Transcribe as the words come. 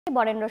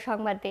বরেন্দ্র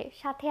সংবাদে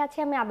সাথে আছে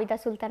আমি আবিদা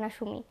সুলতানা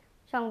সুমি।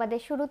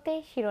 সংবাদের শুরুতে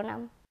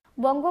শিরোনাম।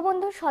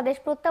 বঙ্গবন্ধুর স্বদেশ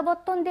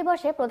প্রত্যাবর্তন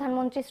দিবসে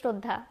প্রধানমন্ত্রী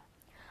শ্রদ্ধা।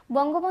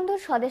 বঙ্গবন্ধুর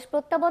স্বদেশ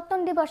প্রত্যাবর্তন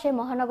দিবসে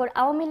মহানগর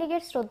আওয়ামী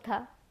লীগের শ্রদ্ধা।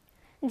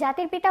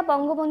 জাতির পিতা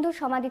বঙ্গবন্ধুর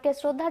সমাধিতে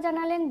শ্রদ্ধা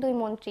জানালেন দুই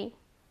মন্ত্রী।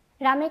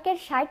 রামেকের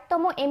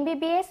 ৬০তম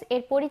এমবিবিএস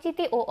এর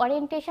পরিচিতি ও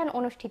ওরিয়েন্টেশন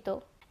অনুষ্ঠিত।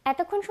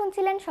 এতক্ষণ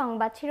শুনছিলেন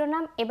সংবাদ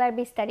শিরোনাম, এবার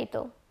বিস্তারিত।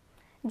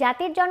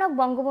 জাতির জনক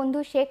বঙ্গবন্ধু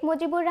শেখ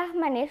মুজিবুর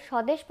রহমানের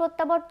স্বদেশ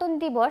প্রত্যাবর্তন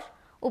দিবস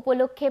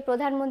উপলক্ষে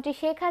প্রধানমন্ত্রী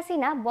শেখ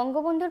হাসিনা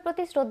বঙ্গবন্ধুর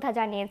প্রতি শ্রদ্ধা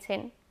জানিয়েছেন।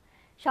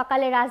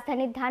 সকালে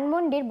রাজধানীর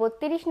ধানমন্ডির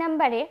 ৩২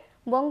 নম্বরে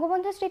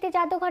বঙ্গবন্ধু স্মৃতি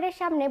জাদুঘরের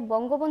সামনে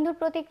বঙ্গবন্ধুর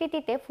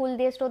প্রতিকৃতিতে ফুল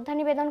দিয়ে শ্রদ্ধা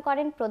নিবেদন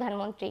করেন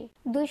প্রধানমন্ত্রী।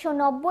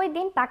 ২৯০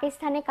 দিন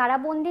পাকিস্তানে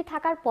কারাবন্দী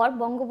থাকার পর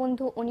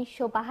বঙ্গবন্ধু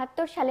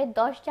 ১৯৭২ সালে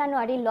 ১০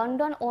 জানুয়ারি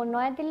লন্ডন ও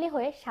নয়াদিল্লি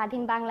হয়ে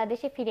স্বাধীন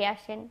বাংলাদেশে ফিরে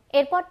আসেন।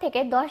 এরপর থেকে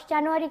 ১০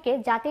 জানুয়ারিকে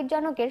জাতির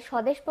জনকের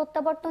স্বদেশ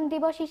প্রত্যাবর্তন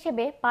দিবস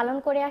হিসেবে পালন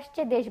করে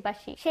আসছে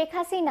দেশবাসী। শেখ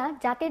হাসিনা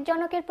জাতির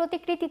জনকের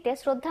প্রতিকৃতিতে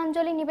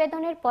শ্রদ্ধাঞ্জলি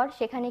নিবেদনের পর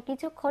সেখানে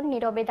কিছুক্ষণ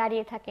নীরবে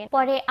দাঁড়িয়ে থাকেন।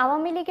 পরে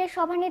আওয়ামী লীগের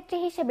সভানেত্রী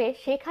হিসেবে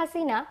শেখ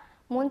হাসিনা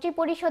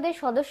মন্ত্রিপরিষদের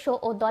সদস্য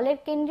ও দলের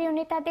কেন্দ্রীয়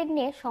নেতাদের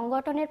নিয়ে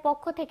সংগঠনের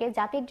পক্ষ থেকে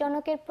জাতির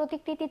জনকের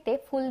প্রতিকৃতিতে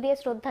ফুল দিয়ে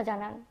শ্রদ্ধা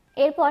জানান।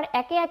 এরপর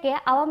একে একে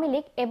আওয়ামী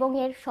লীগ এবং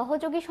এর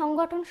সহযোগী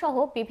সংগঠন সহ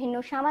বিভিন্ন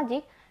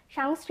সামাজিক,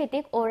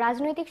 সাংস্কৃতিক ও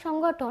রাজনৈতিক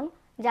সংগঠন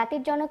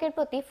জাতির জনকের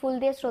প্রতি ফুল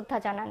দিয়ে শ্রদ্ধা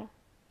জানান।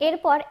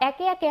 এরপর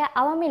একে একে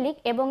আওয়ামী লীগ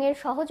এবং এর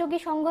সহযোগী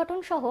সংগঠন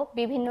সহ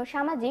বিভিন্ন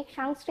সামাজিক,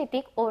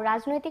 সাংস্কৃতিক ও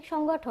রাজনৈতিক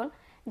সংগঠন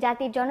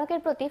জাতির জনকের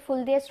প্রতি ফুল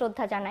দিয়ে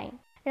শ্রদ্ধা জানায়।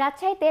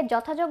 রাজশাহীতে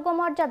যথাযোগ্য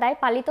মর্যাদায়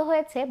পালিত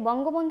হয়েছে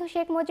বঙ্গবন্ধু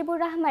শেখ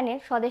মুজিবুর রহমানের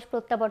স্বদেশ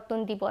প্রত্যাবর্তন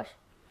দিবস।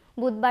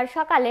 বুধবার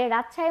সকালে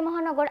রাজশাহী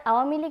মহানগর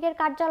আওয়ামী লীগের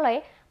কার্যালয়ে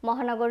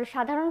মহানগর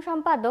সাধারণ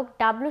সম্পাদক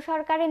ডাবলু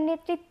সরকারের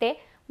নেতৃত্বে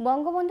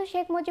বঙ্গবন্ধু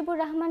শেখ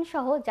মুজিবুর রহমান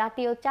সহ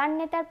জাতীয় ৪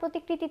 নেতার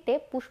প্রতিকৃতিতে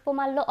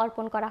পুষ্পমাল্য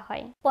অর্পণ করা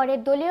হয়। পরে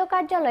দলীয়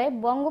কার্যালয়ে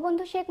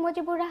বঙ্গবন্ধু শেখ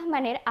মুজিবুর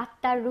রহমানের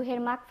আত্মার রুহের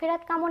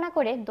মাগফিরাত কামনা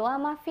করে দোয়া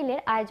মাহফিলের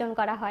আয়োজন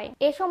করা হয়।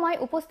 এ সময়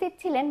উপস্থিত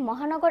ছিলেন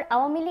মহানগর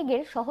আওয়ামী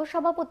লীগের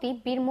সহসভাপতি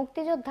বীর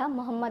মুক্তিযোদ্ধা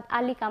মোহাম্মদ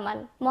আলী কামাল,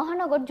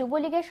 মহানগর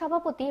যুবলীগের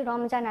সভাপতি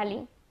রমজান আলী,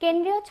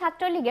 কেন্দ্রীয়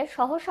ছাত্রলীগের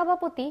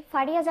সহসভাপতি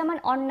ফারিয়া জামান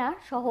অন্না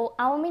সহ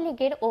আওয়ামী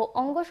লীগের ও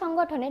অঙ্গ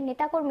সংগঠনের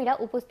নেতাকর্মীরা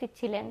উপস্থিত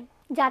ছিলেন।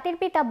 জাতির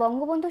পিতা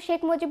বঙ্গবন্ধু শেখ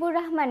মুজিবুর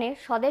রহমানের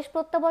স্বদেশ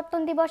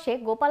প্রত্যাবর্তন দিবসে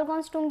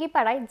গোপালগঞ্জ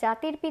টুঙ্গিপাড়ায়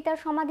জাতির পিতার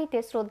সমাধিতে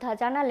শ্রদ্ধা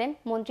জানালেন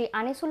মন্ত্রী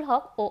আনিসুল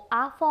হক ও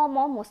আ.ফ.ম.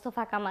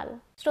 মোস্তফা কামাল।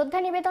 শ্রদ্ধা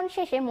নিবেদন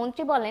শেষে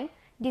মন্ত্রী বলেন,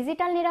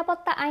 ডিজিটাল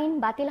নিরাপত্তা আইন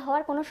বাতিল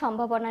হওয়ার কোনো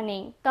সম্ভাবনা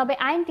নেই, তবে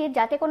আইনটির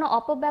যাতে কোনো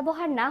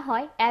অপব্যবহার না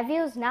হয়,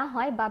 অ্যাবিউজ না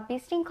হয় বা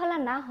বিশৃঙ্খলা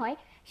না হয়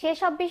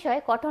সেসব বিষয়ে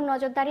কঠোর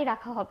নজরদারি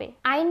রাখা হবে।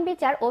 আইন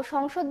বিচার ও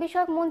সংসদ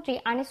বিষয়ক মন্ত্রী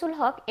আনিসুল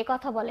হক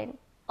একথা বলেন।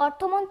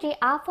 অর্থমন্ত্রী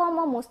আ.ফ.ম.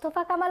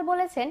 মোস্তফা কামাল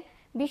বলেছেন,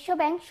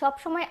 বিশ্বব্যাংক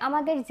সবসময়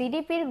আমাদের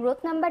জিডিপির গ্রোথ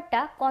নাম্বারটা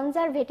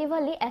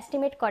কনজারভেটিভলি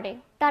এস্টিমেট করে।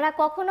 তারা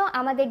কখনো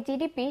আমাদের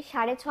জিডিপি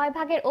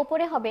 ৬.৫%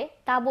 ওপরে হবে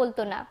তা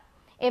বলতো না।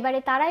 এবারে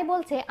তারাই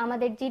বলছে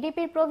আমাদের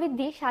জিডিপির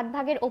প্রবৃদ্ধি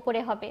 ৭%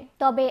 ওপরে হবে।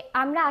 তবে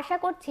আমরা আশা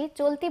করছি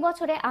চলতি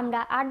বছরে আমরা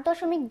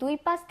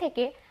 ৮.25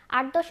 থেকে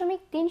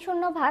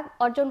 ৮.30%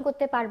 অর্জন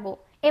করতে পারবো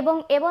এবং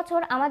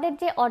এবছর আমাদের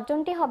যে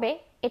অর্জনটি হবে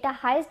এটা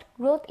highest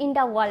growth in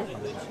the world.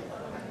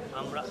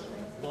 আমরা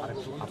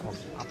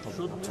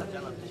শ্রদ্ধা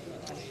জানাতে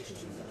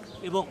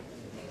এবং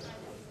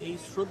এই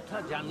শ্রদ্ধা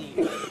জানিয়ে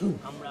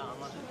আমরা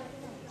আমাদের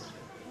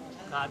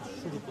কাজ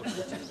শুরু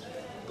করতে চাই।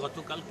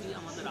 গতকালকেই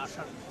আমাদের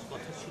আসার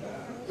কথা ছিল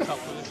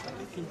সকলের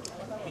সাথে, কিন্তু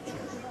কিছু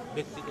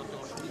ব্যক্তিগত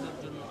অসুবিধার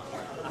জন্য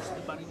আমরা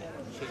আসতে পারি না।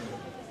 সেই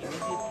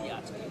ইমিডিয়েটলি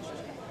আজকে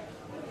এসেছি।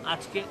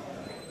 আজকে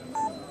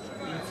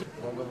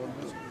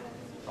বঙ্গবন্ধু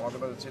আমাদের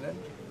মাঝে ছিলেন,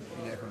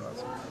 তিনি এখনও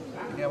আছেন।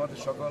 তিনি আমাদের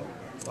সকল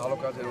ভালো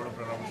কাজের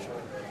অনুপ্রেরণা উৎস।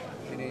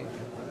 তিনি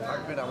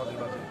থাকবেন আমাদের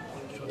মাঝে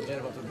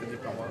সূর্যের মতো তিনি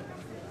কামা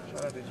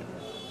সারা দেশে।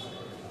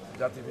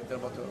 জাতিপিতার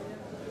মতো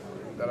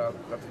যারা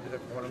জাতিপিতা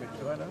কখনো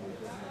মৃত্যু হয় না,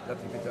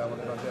 জাতিপিতা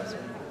আমাদের মাঝে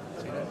আছেন,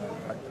 ছিলেন,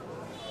 থাকবেন।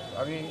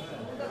 আমি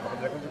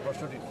আমাদের এখন যে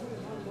প্রশ্নটি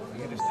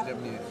ক্রিকেট স্টেডিয়াম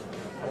নিয়ে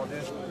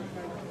আমাদের,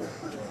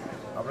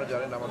 আপনারা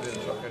জানেন আমাদের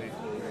সরকারি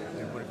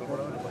যে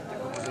পরিকল্পনা হলো প্রত্যেক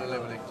উপজেলা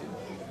লেভেলে একটি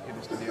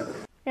ক্রিকেট স্টেডিয়াম।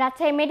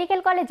 রাজশাহী মেডিকেল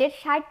কলেজের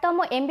 ৬০তম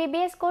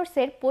এমবিবিএস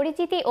কোর্সের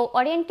পরিচিতি ও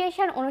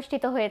ওরিয়েন্টেশন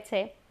অনুষ্ঠিত হয়েছে।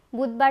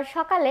 বুধবার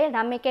সকালে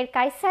রামেকের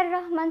কায়সার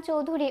রহমান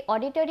চৌধুরী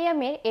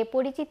অডিটোরিয়ামের এ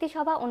পরিচিতি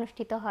সভা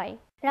অনুষ্ঠিত হয়।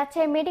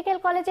 রাজশাহী মেডিকেল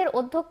কলেজের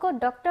অধ্যক্ষ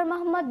ডক্টর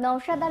মোহাম্মদ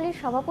নওশাদ আলীর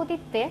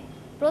সভাপতিত্বে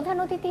প্রধান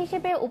অতিথি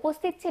হিসেবে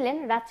উপস্থিত ছিলেন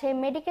রাজশাহী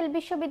মেডিকেল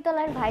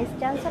বিশ্ববিদ্যালয়ের ভাইস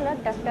চ্যান্সেলর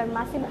ডক্টর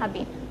মাসিম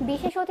হাবিব।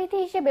 বিশেষ অতিথি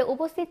হিসেবে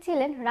উপস্থিত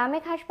ছিলেন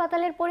রামেক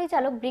হাসপাতালের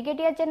পরিচালক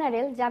ব্রিগেডিয়ার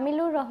জেনারেল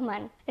জামিলুর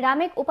রহমান,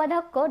 রামেক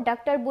উপাধ্যক্ষ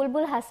ডক্টর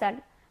বুলবুল Hasan,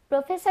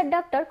 professor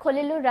doctor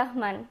Khalilur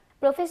Rahman,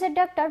 professor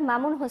doctor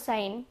Mamun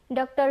Hossain,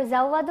 doctor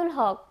Jawadul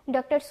হক,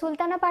 ডক্টর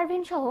সুলতানা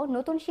পারভিন সহ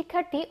নতুন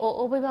শিক্ষার্থী ও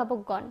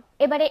অভিভাবকগণ।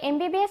 এবারে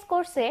এমবিবিএস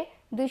কোর্সে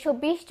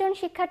 ২২০ জন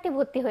শিক্ষার্থী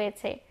ভর্তি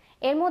হয়েছে।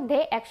 এর মধ্যে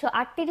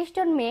 ১৩৮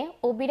 জন মেয়ে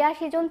ও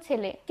 ৮২ জন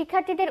ছেলে।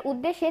 শিক্ষার্থীদের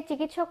উদ্দেশ্যে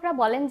চিকিৎসকরা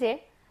বলেন যে,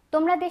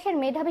 তোমরা দেশের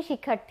মেধাবী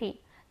শিক্ষার্থী,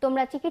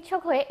 তোমরা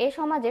চিকিৎসক হয়ে এ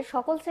সমাজের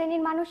সকল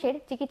শ্রেণীর মানুষের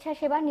চিকিৎসা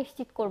সেবা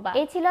নিশ্চিত করবা।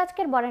 এই ছিল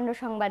আজকের বরেন্দ্র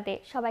সংবাদে।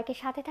 সবাইকে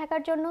সাথে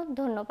থাকার জন্য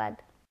ধন্যবাদ।